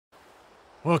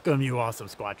Welcome, you awesome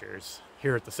Squatchers,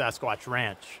 here at the Sasquatch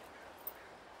Ranch.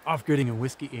 Off-gridding and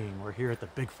whiskeying. We're here at the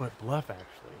Bigfoot Bluff,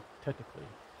 actually, technically.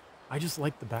 I just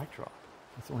like the backdrop.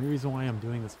 That's the only reason why I'm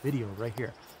doing this video right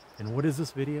here. And what is this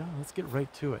video? Let's get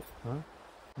right to it, huh?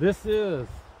 This is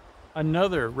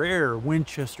another rare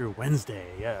Winchester Wednesday,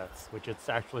 yes, which it's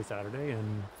actually Saturday,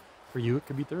 and for you it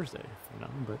could be Thursday, you know,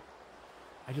 but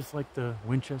I just like the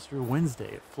Winchester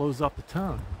Wednesday. It flows off the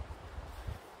tongue.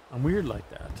 I'm weird like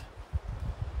that.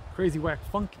 Crazy whack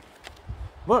funky.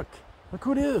 Look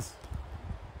who it is.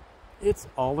 It's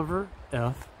Oliver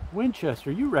F. Winchester.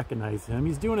 You recognize him.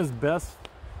 He's doing his best.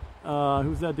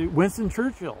 Who's that dude? Winston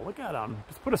Churchill. Look at him.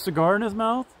 Just put a cigar in his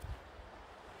mouth.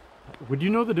 Would you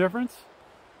know the difference?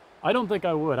 I don't think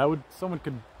I would. Someone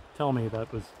could tell me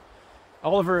that was.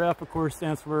 Oliver F, of course,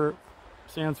 stands for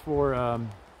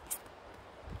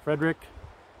Frederick.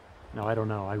 No, I don't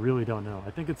know. I really don't know. I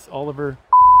think it's Oliver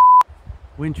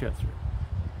Winchester.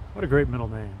 What a great middle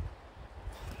name.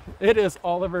 It is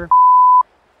Oliver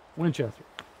Winchester.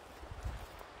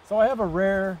 So I have a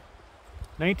rare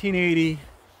 1980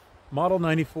 Model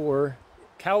 94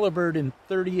 calibered in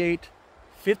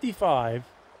 38-55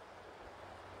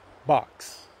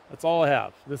 box. That's all I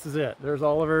have. This is it. There's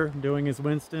Oliver doing his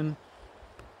Winston.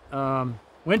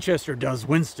 Winchester does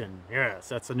Winston. Yes,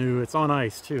 that's a new, it's on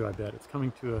ice too, I bet. It's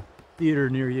coming to a theater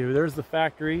near you. There's the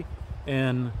factory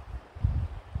in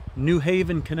New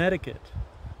Haven, Connecticut.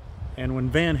 And when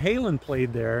Van Halen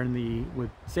played there with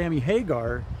Sammy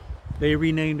Hagar, they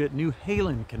renamed it New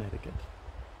Halen, Connecticut.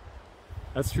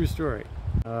 That's a true story.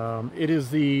 It is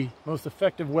the most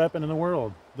effective weapon in the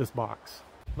world, this box.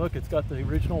 Look, it's got the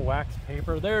original wax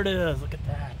paper. There it is, look at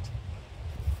that.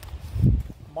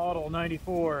 Model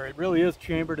 94. It really is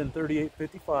chambered in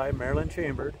 38-55, Maryland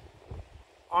chambered.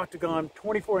 Octagon,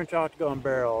 24-inch octagon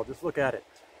barrel. Just look at it.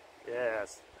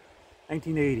 Yes.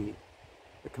 1980.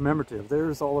 The commemorative.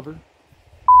 There's Oliver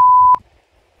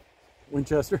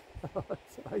Winchester.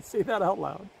 I say that out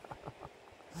loud.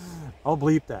 I'll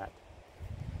bleep that.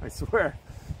 I swear.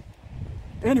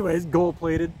 Anyways, gold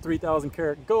plated, 3,000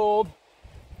 karat gold.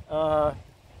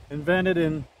 Invented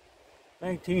in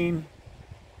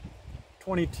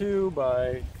 1922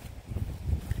 by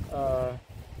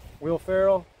Will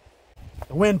Ferrell.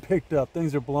 The wind picked up.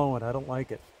 Things are blowing. I don't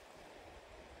like it.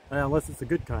 Unless it's a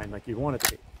good kind, like you want it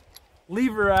to be.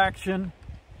 Lever action.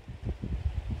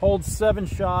 Holds 7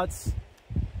 shots.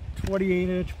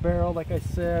 28-inch barrel, like I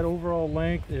said. Overall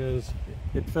length is,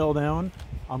 it fell down.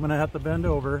 I'm gonna have to bend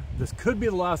over. This could be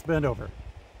the last bend over.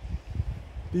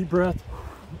 Deep breath.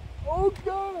 Oh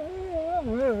God,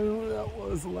 that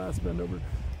was the last bend over.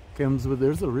 Comes with,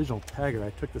 there's the original tagger.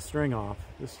 I took the string off.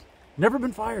 This never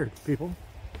been fired, people.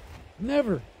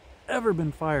 Never, ever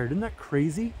been fired. Isn't that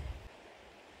crazy?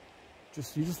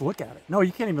 You just look at it. No,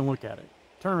 you can't even look at it.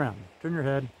 Turn around, turn your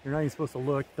head. You're not even supposed to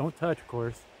look. Don't touch, of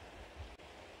course.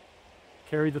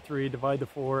 Carry the 3, divide the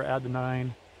 4, add the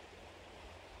 9.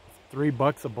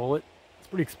 $3 a bullet. It's a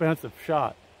pretty expensive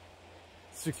shot.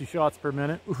 60 shots per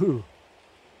minute. Ooh.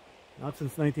 Not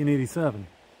since 1987.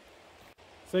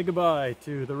 Say goodbye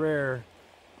to the rare.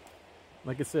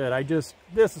 Like I said, this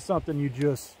is something you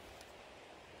just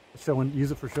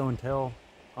use it for show and tell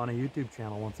on a YouTube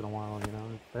channel once in a while, you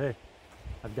know. Hey,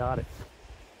 I've got it.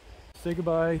 Say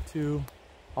goodbye to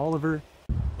Oliver.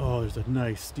 Oh, there's a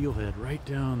nice steelhead right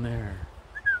down there.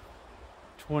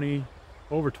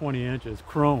 Over 20 inches.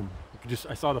 Chrome.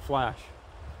 I saw the flash.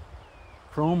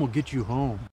 Chrome will get you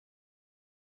home.